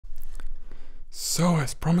So,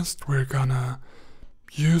 as promised, we're gonna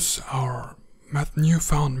use our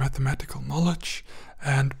newfound mathematical knowledge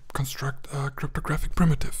and construct a cryptographic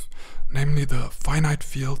primitive, namely the finite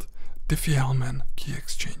field Diffie Hellman key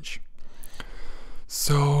exchange.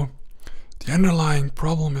 So, the underlying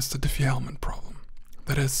problem is the Diffie Hellman problem.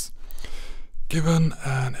 That is, given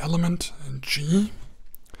an element in G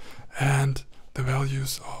and the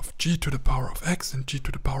values of g to the power of x and g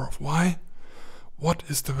to the power of y, what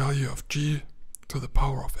is the value of g to the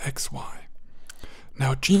power of xy?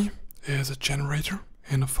 Now g is a generator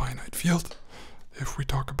in a finite field, if we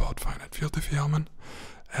talk about finite field Diffie Hellman,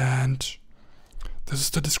 and this is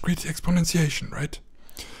the discrete exponentiation, right?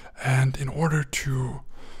 And in order to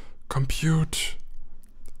compute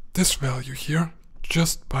this value here,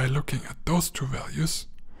 just by looking at those two values,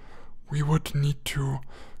 we would need to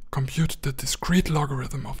compute the discrete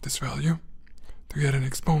logarithm of this value to get an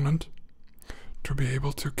exponent to be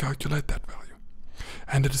able to calculate that value.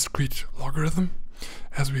 And the discrete logarithm,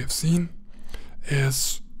 as we have seen,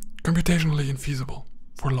 is computationally infeasible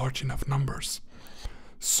for large enough numbers.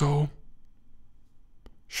 So,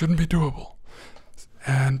 shouldn't be doable.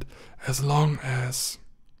 And as long as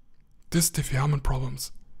this Diffie Hellman problem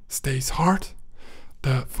stays hard,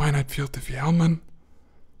 the finite field Diffie Hellman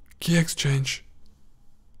key exchange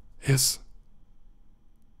is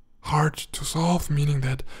hard to solve, meaning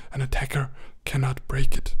that an attacker cannot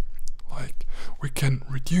break it. Like, we can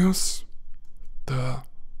reduce the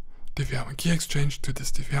Diffie Hellman key exchange to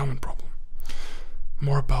this Diffie Hellman problem.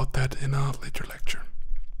 More about that in a later lecture.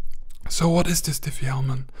 So what is this Diffie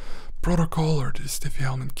Hellman protocol or this Diffie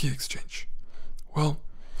Hellman key exchange? Well,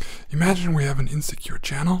 imagine we have an insecure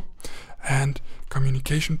channel and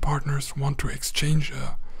communication partners want to exchange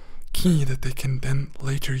a key that they can then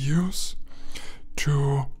later use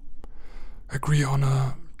to agree on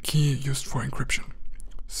a key used for encryption.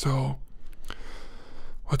 So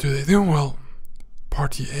what do? Well,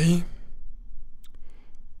 party A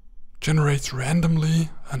generates randomly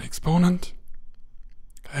an exponent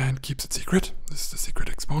and keeps it secret. This is the secret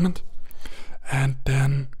exponent. And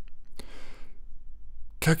then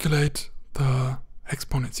calculate the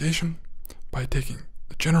exponentiation by taking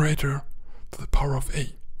the generator to the power of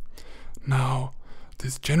A. Now,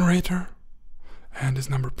 this generator and this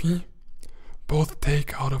number P both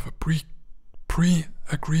take out of a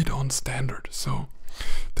pre-agreed on standard. So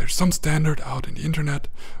there's some standard out in the internet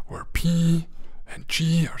where P and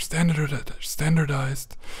G are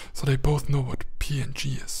standardized, so they both know what P and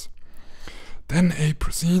G is. Then A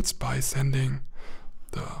proceeds by sending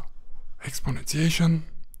the exponentiation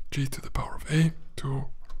G to the power of A to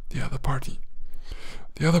the other party.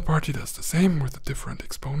 The other party does the same with a different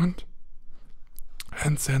exponent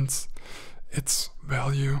and sends its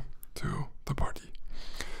value to the party.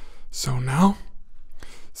 So now,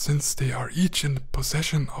 since they are each in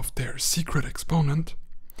possession of their secret exponent,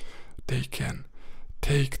 they can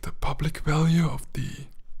take the public value of the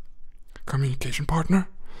communication partner,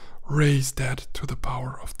 raise that to the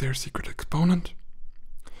power of their secret exponent,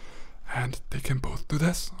 and they can both do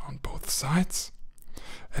this on both sides.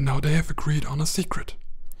 And now they have agreed on a secret.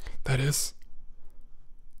 That is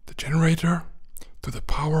the generator to the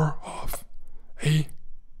power of A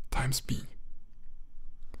times B.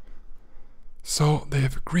 So they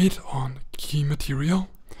have agreed on key material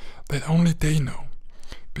that only they know,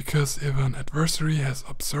 because if an adversary has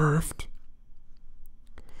observed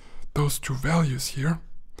those two values here,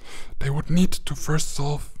 they would need to first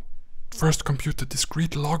compute the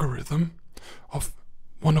discrete logarithm of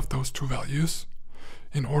one of those two values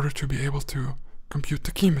in order to be able to compute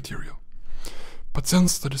the key material. But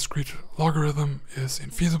since the discrete logarithm is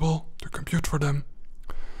infeasible to compute for them,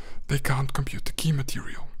 they can't compute the key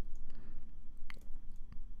material.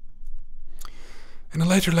 In a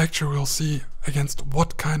later lecture we'll see against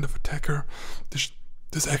what kind of attacker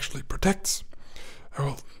this actually protects.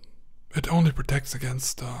 Well, it only protects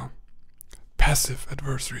against passive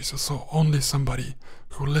adversaries, so only somebody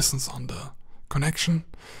who listens on the connection,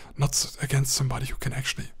 not against somebody who can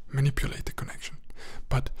actually manipulate the connection.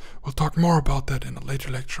 But we'll talk more about that in a later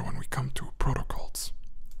lecture when we come to protocols.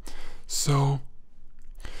 So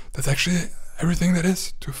that's actually everything that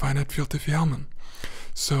is to finite field Diffie Hellman.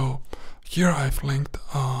 So here I've linked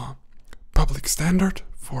a public standard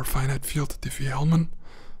for finite field Diffie Hellman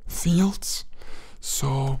fields.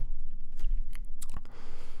 So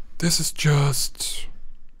this is just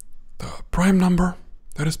the prime number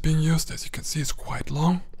that is being used. As you can see, it's quite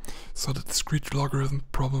long, so the discrete logarithm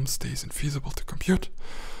problem stays infeasible to compute.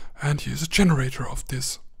 And here's a generator of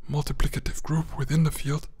this multiplicative group within the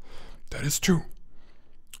field that is 2.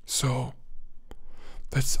 So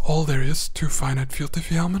that's all there is to finite field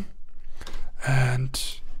Diffie Hellman.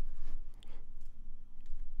 and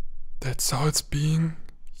that's how it's being